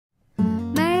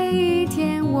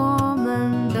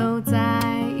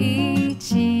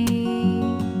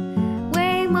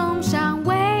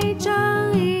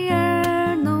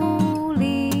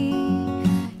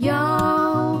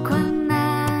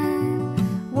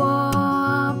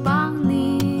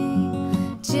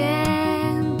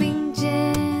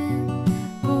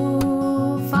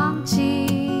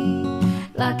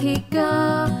Lucky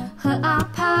girl 和阿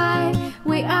派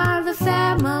We are the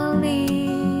family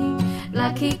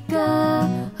Lucky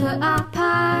girl 和阿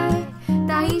派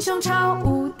大英雄超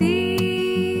无敌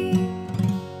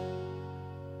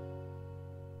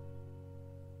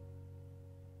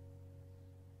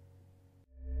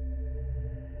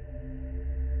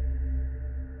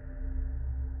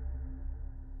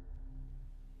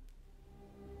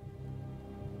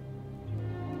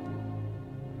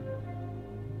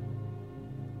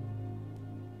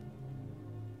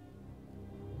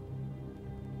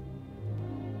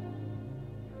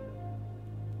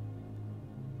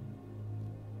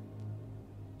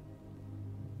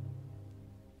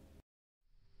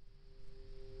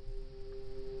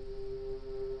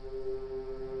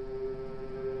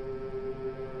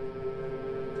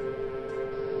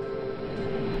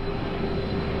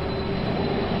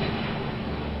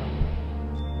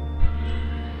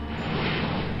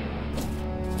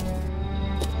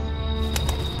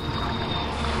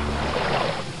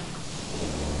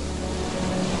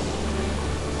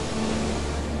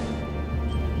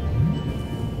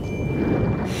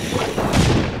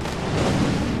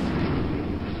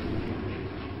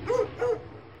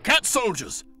Cat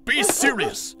soldiers, be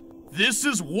serious. This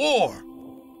is war.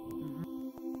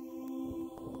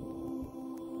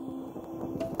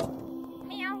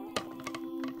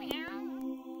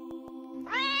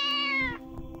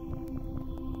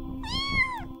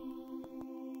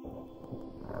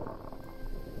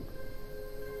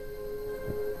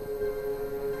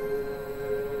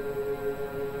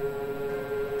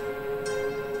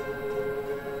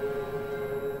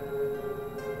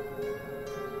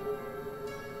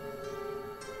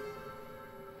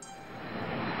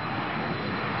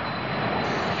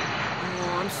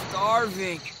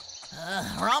 Starving.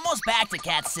 We're almost back to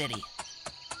Cat City.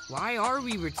 Why are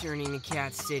we returning to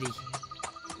Cat City?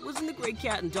 Wasn't the Great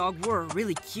Cat and Dog War a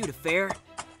really cute affair?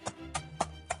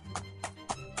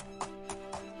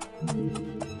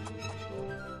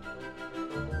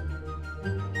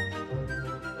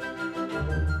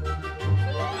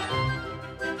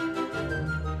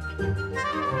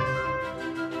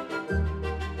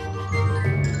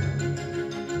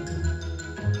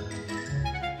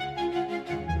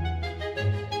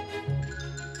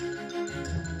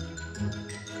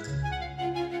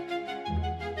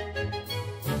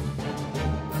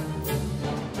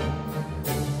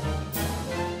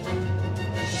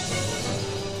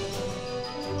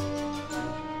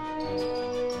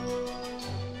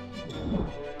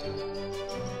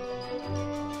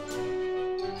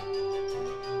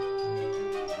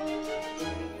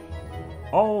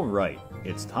 All right,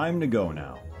 it's time to go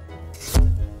now.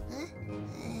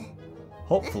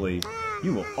 Hopefully,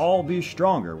 you will all be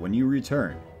stronger when you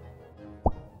return.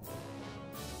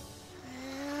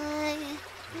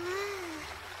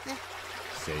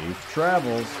 Safe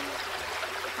travels.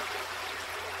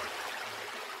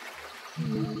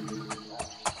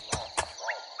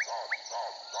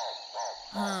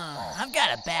 I've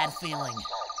got a bad feeling.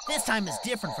 This time is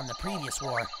different from the previous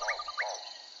war.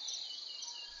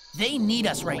 They need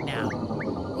us right now.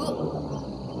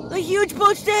 A huge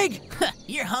poached egg!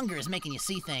 Your hunger is making you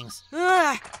see things.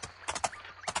 Ah!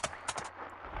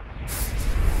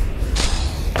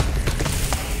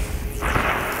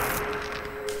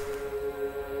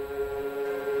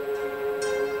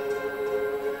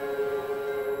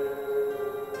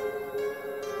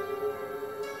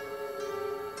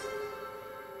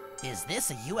 Is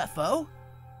this a UFO?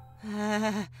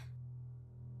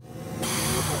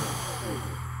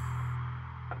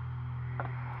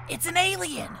 It's an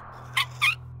alien!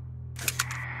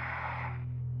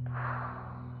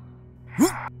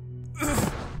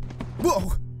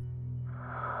 Whoa!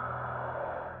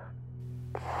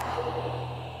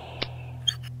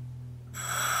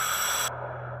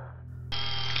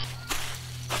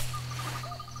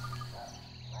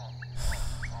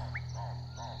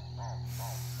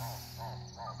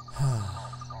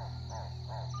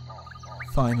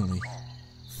 Finally,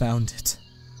 found it.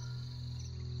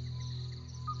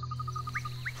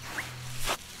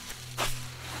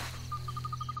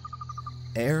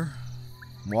 Air,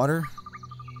 water,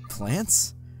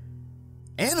 plants,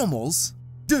 animals.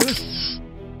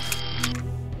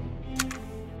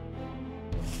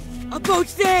 A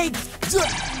poached egg!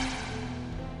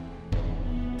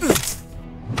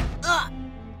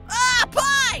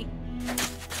 Pie!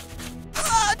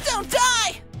 Don't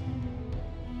die!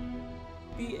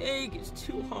 The egg is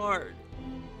too hard.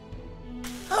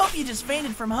 I hope you just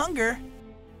fainted from hunger.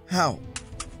 How?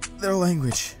 Their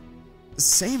language,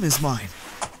 same as mine.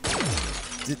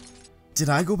 Did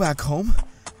I go back home?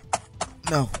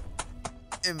 No.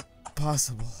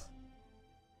 Impossible.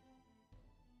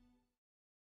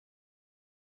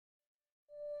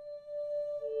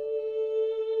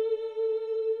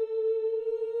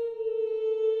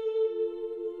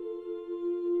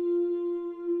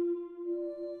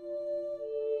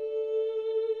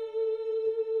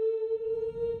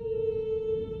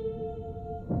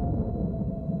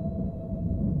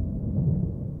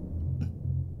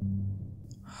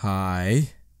 Hi.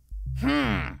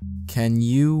 Can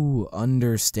you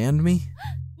understand me?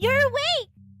 You're awake!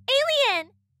 Alien!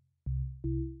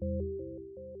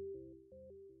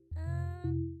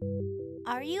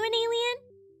 Are you an alien?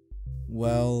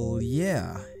 Well,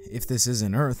 yeah, if this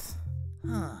isn't Earth.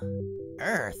 Huh.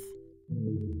 Earth.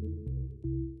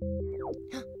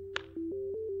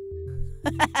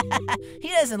 He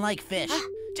doesn't like fish,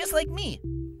 just like me.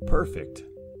 Perfect.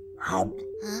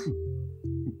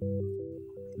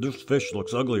 This fish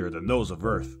looks uglier than those of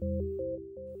Earth.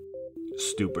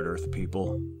 Stupid Earth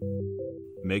people.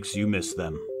 Makes you miss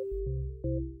them.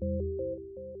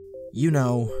 You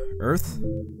know, Earth?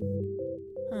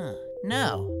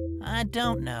 No, I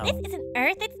don't know. This isn't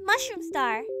Earth, it's Mushroom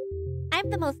Star.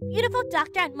 I'm the most beautiful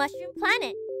doctor on Mushroom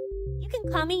Planet. You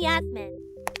can call me Yasmin.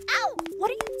 Ow! What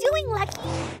are you doing, Lucky?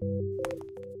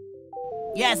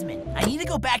 Yasmin, I need to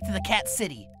go back to the Cat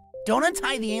City. Don't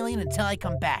untie the alien until I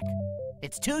come back.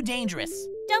 It's too dangerous.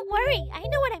 Don't worry, I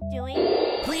know what I'm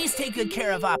doing. Please take good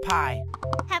care of Apai.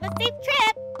 Have a safe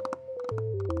trip!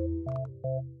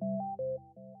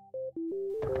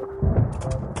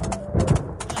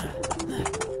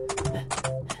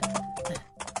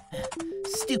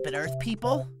 Stupid Earth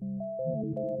people.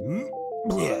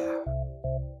 Yeah.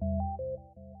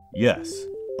 Yes,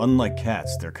 unlike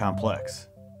cats, they're complex.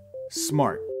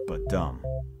 Smart, but dumb.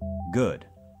 Good,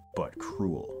 but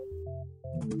cruel.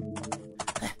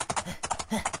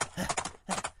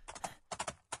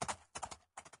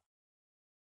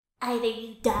 Either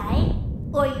you die,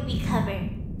 or you recover.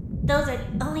 Those are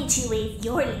the only two ways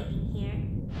you're leaving here.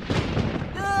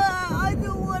 I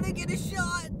don't want to get a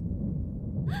shot.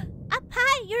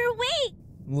 Apai, you're awake!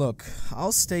 Look,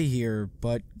 I'll stay here,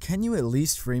 but can you at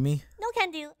least free me? No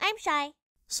can do, I'm shy.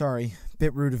 Sorry,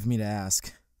 bit rude of me to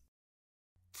ask.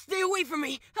 Stay away from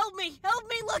me. Help me,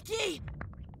 Lucky.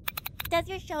 Does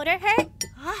your shoulder hurt?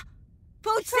 Huh?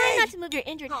 Poach Try not Sage! to move your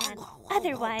injured hand.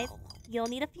 Otherwise, you'll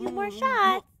need a few more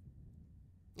shots.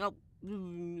 Oh,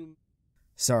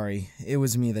 Sorry, it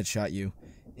was me that shot you.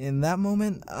 In that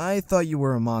moment, I thought you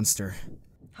were a monster.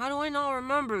 how do I not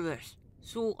remember this?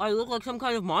 So I look like some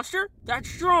kind of monster? That's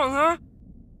strong, huh?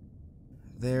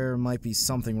 There might be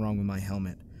something wrong with my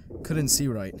helmet. Couldn't see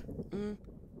right.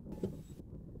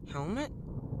 Helmet?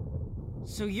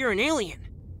 So you're an alien.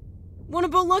 What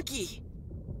about Lucky?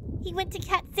 He went to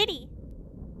Cat City.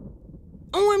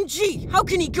 OMG! How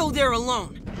can he go there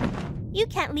alone? You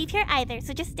can't leave here either,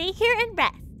 so just stay here and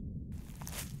rest.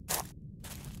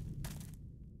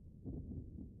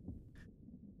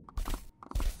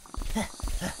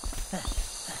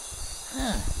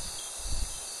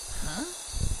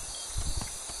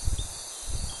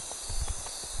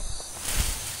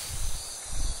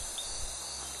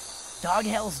 Dog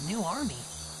Hell's new army.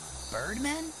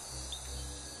 Birdmen?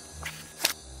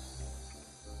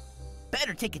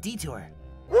 Better take a detour.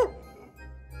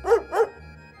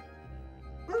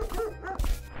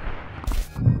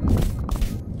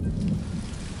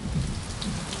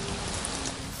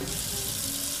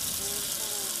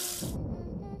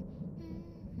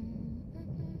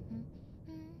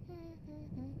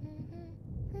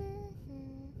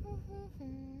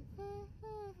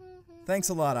 Thanks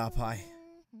a lot, Apai.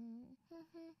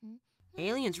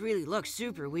 Aliens really look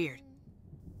super weird.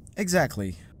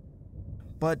 Exactly.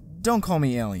 But don't call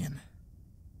me alien.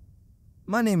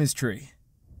 My name is Tree.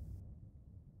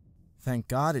 Thank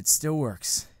God it still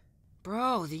works.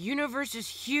 Bro, the universe is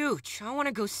huge. I want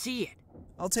to go see it.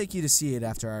 I'll take you to see it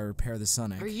after I repair the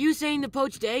sun Are egg. you saying the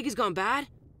poached egg has gone bad?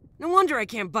 No wonder I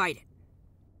can't bite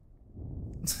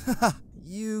it.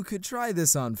 You could try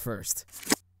this on first.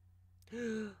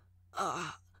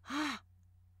 Huh?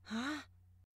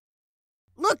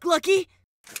 Look, Lucky!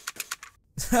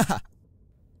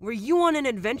 Were you on an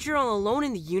adventure all alone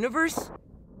in the universe?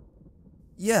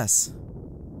 Yes.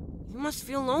 You must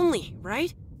feel lonely,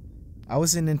 right? I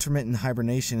was in intermittent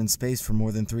hibernation in space for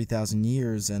more than 3,000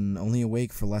 years and only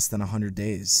awake for less than 100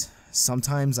 days.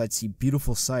 Sometimes I'd see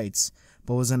beautiful sights,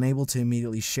 but was unable to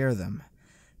immediately share them.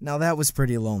 Now that was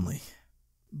pretty lonely.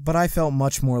 But I felt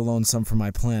much more lonesome for my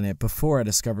planet before I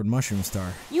discovered Mushroom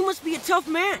Star. You must be a tough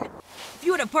man. If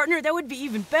you had a partner, that would be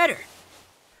even better.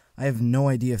 I have no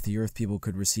idea if the Earth people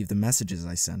could receive the messages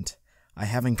I sent. I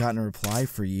haven't gotten a reply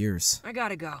for years. I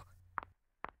gotta go.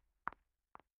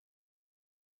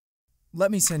 Let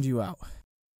me send you out.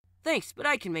 Thanks, but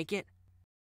I can make it.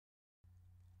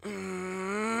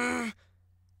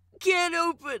 Can't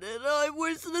open it. I'm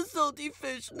worse than a salty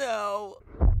fish now.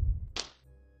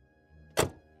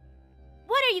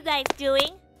 What are you guys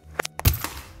doing?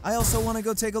 I also want to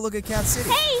go take a look at Cat City.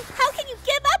 Hey, how can you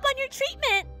give up on your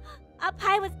treatment?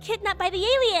 Apai was kidnapped by the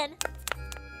alien.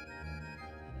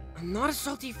 I'm not a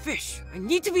salty fish. I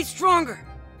need to be stronger.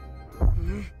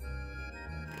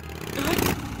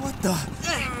 What the?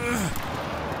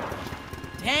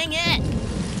 Dang it!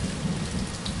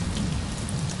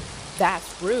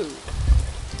 That's rude.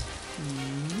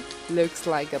 Looks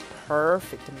like a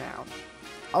perfect amount.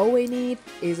 All we need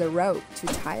is a rope to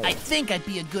tie it. I think I'd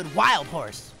be a good wild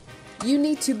horse. You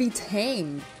need to be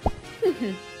tamed.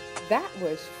 That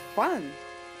was fun.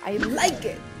 I like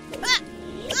it.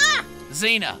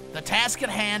 Xena, the task at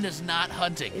hand is not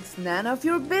hunting. It's none of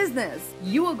your business.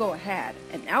 You will go ahead,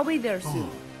 and I'll be there soon.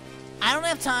 I don't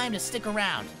have time to stick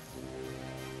around.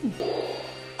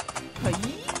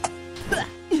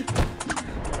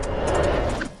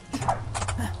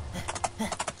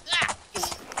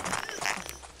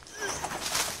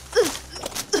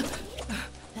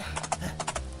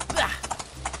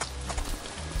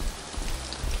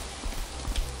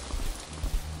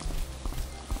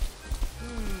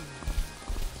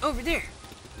 Over there.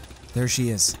 There she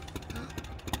is.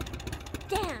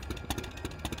 Damn.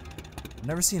 I've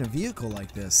never seen a vehicle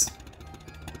like this.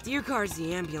 Deer car's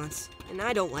the ambulance, and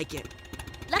I don't like it.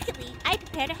 Luckily, I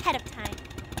prepared ahead of time.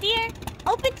 Dear,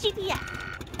 open GPS.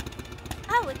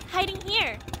 Oh, it's hiding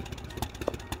here.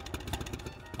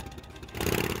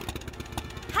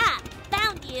 Ha!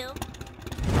 Found you.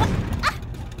 What? Ah!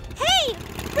 Hey!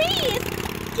 Freeze!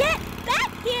 Get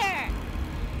back here!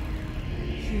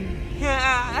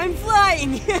 I'm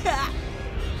flying!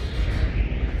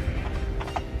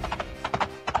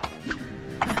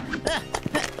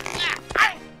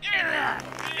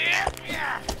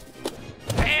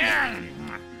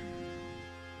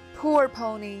 Poor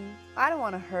pony. I don't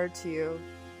want to hurt you.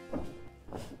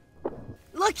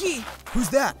 Lucky! Who's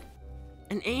that?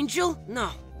 An angel?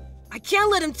 No. I can't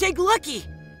let him take Lucky!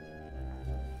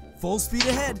 Full speed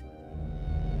ahead.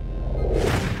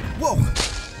 Whoa!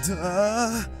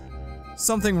 Duh.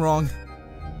 Something wrong.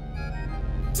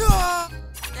 Duh.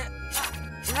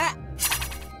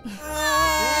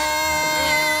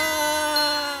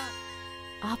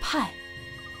 Up high.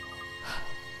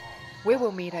 We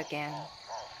will meet again.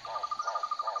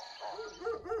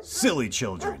 Silly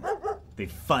children. They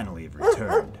finally have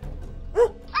returned.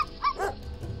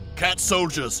 Cat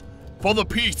soldiers, for the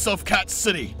peace of Cat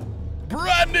City,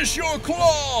 brandish your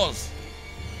claws!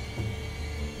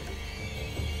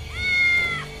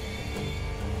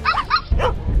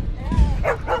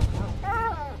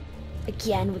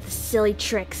 Again with the silly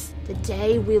tricks.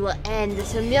 Today we will end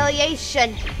this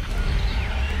humiliation.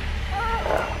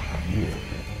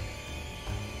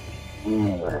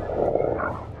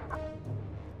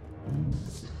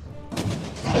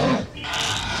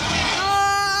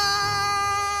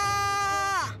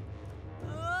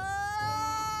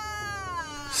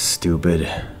 Stupid.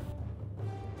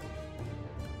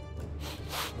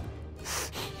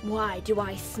 Why do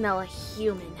I smell a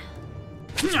human?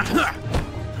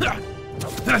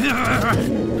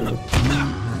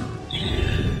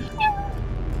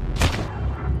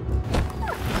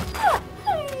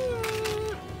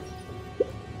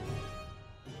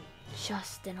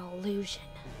 Just an illusion.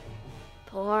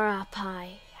 Poor Apai.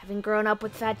 Having grown up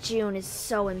with Fat June is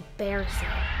so embarrassing.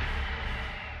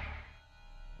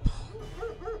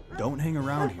 Don't hang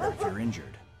around here if you're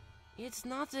injured. It's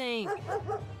nothing.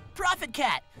 Prophet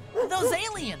Cat! Those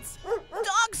aliens!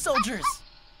 Dog soldiers!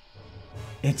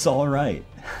 It's all right.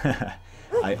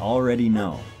 I already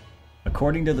know.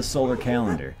 According to the solar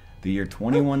calendar, the year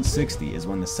 2160 is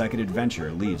when the second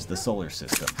adventure leaves the solar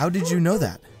system. How did you know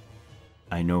that?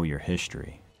 I know your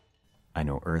history. I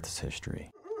know Earth's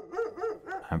history.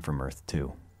 I'm from Earth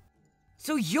too.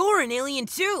 So you're an alien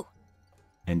too?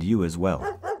 And you as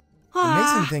well. The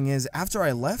amazing thing is, after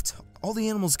I left, all the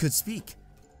animals could speak.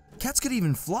 Cats could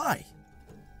even fly.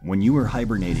 When you were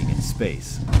hibernating in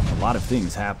space, a lot of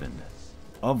things happened.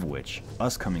 Of which,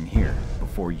 us coming here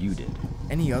before you did.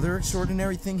 Any other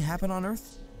extraordinary thing happen on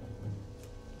Earth?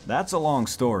 That's a long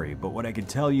story, but what I can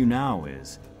tell you now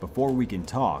is, before we can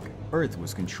talk, Earth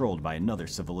was controlled by another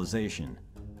civilization.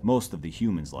 Most of the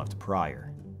humans left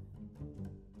prior.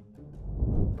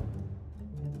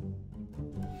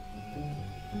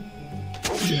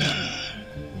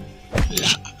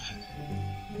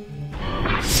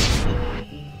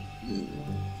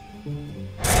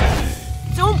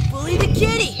 Don't bully the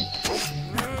kitty!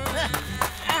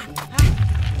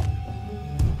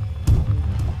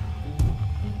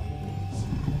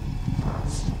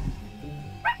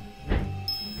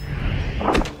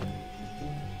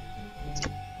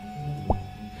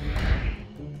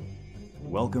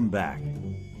 Welcome back,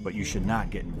 but you should not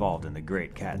get involved in the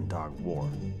Great Cat and Dog War.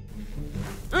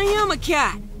 I am a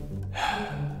cat!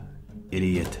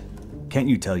 Idiot. Can't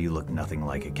you tell you look nothing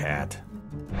like a cat?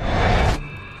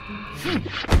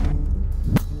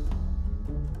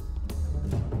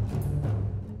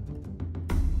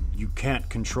 You can't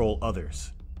control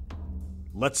others.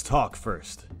 Let's talk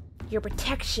first. Your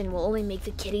protection will only make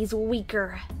the kitties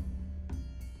weaker.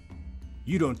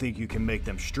 You don't think you can make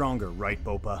them stronger, right,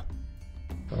 Bopa?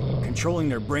 Controlling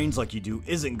their brains like you do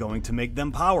isn't going to make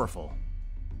them powerful.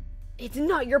 It's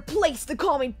not your place to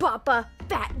call me Papa,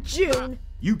 Fat June.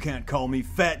 You can't call me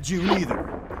Fat June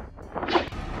either.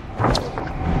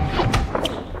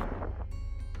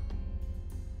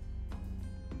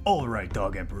 All right,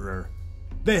 Dog Emperor.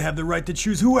 They have the right to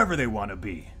choose whoever they want to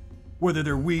be, whether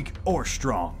they're weak or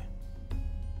strong.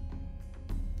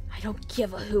 I don't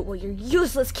give a hoot what your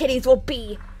useless kitties will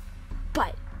be,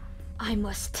 but I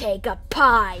must take a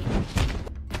pie.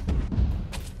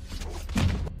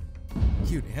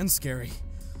 Cute and scary.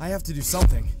 I have to do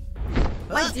something.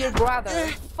 My dear brother,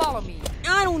 follow me.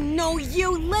 I don't know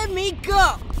you. Let me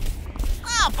go.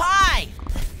 Ah, Pie!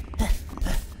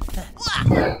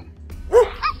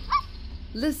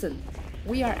 Listen,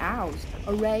 we are owls,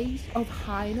 a race of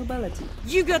high nobility.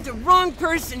 You got the wrong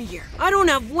person here. I don't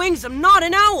have wings. I'm not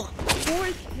an owl.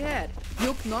 Forehead,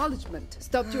 your acknowledgement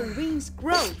stopped your wings'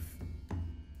 growth.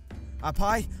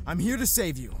 Apai, I'm here to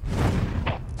save you.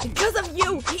 Because of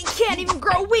you, he can't even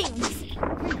grow wings.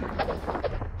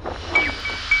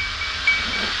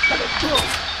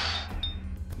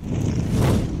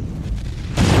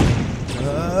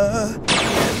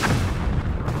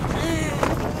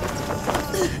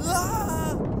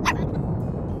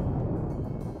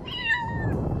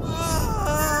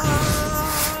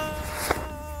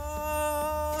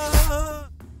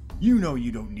 You know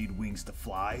you don't need wings to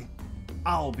fly.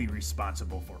 I'll be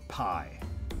responsible for Pie.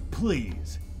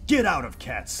 Please, get out of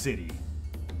Cat City.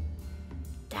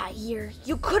 That year,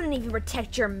 you couldn't even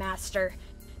protect your master.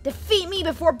 Defeat me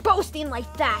before boasting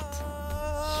like that.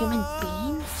 Human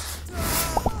beings?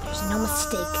 There's no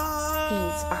mistake.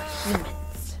 These are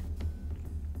humans.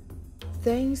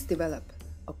 Things develop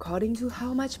according to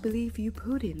how much belief you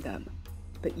put in them.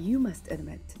 But you must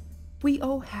admit, we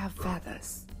all have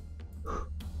feathers.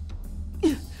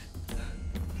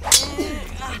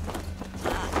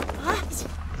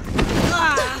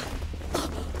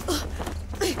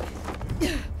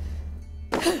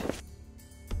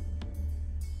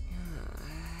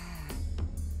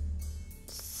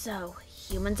 So,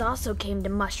 humans also came to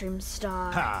Mushroom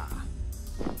Star. Ha!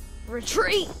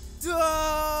 Retreat! The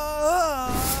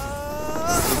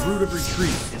route of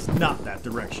retreat is not that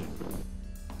direction.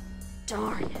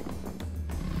 Darn.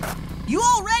 You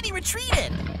already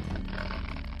retreated!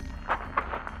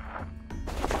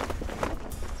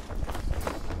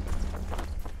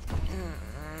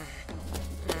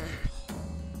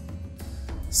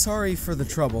 Sorry for the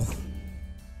trouble.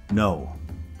 No,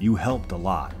 you helped a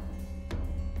lot.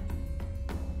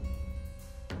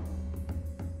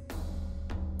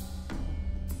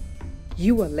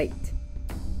 You were late.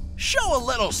 Show a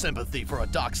little sympathy for a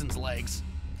dachshund's legs.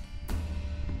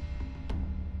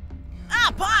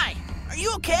 Ah, Pie! Are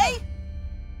you okay?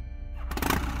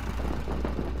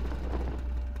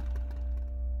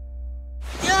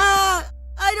 Ah!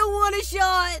 I don't want a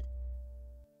shot.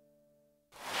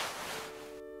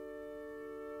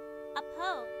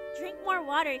 Apo, drink more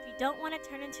water if you don't want to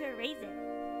turn into a raisin.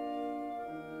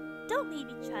 Don't leave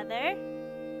each other.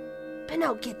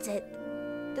 Pinot gets it.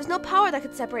 There's no power that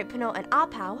could separate Pinot and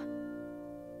Apo.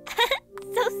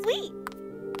 So sweet.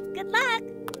 Good luck.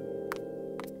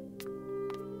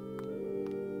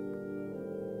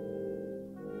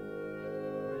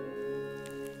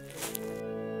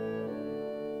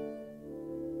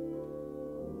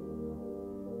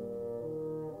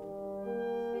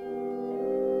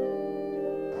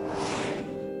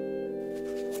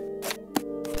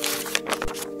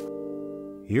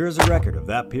 Here is a record of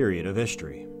that period of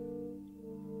history.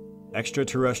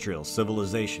 Extraterrestrial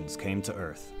civilizations came to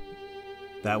Earth.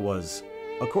 That was,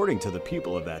 according to the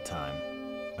people of that time,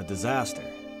 a disaster.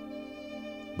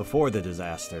 Before the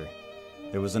disaster,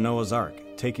 there was a Noah's Ark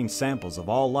taking samples of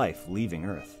all life leaving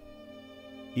Earth,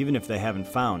 even if they haven't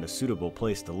found a suitable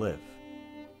place to live.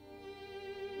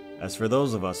 As for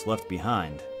those of us left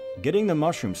behind, getting the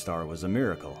Mushroom Star was a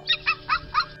miracle.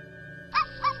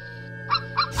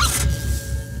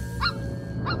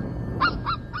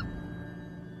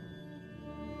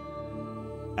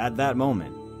 At that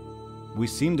moment, we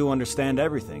seemed to understand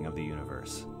everything of the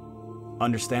universe.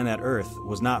 Understand that Earth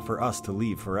was not for us to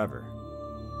leave forever,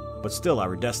 but still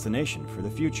our destination for the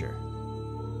future.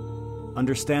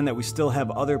 Understand that we still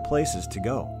have other places to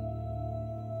go.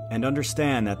 And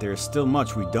understand that there is still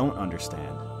much we don't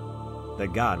understand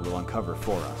that God will uncover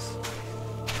for us.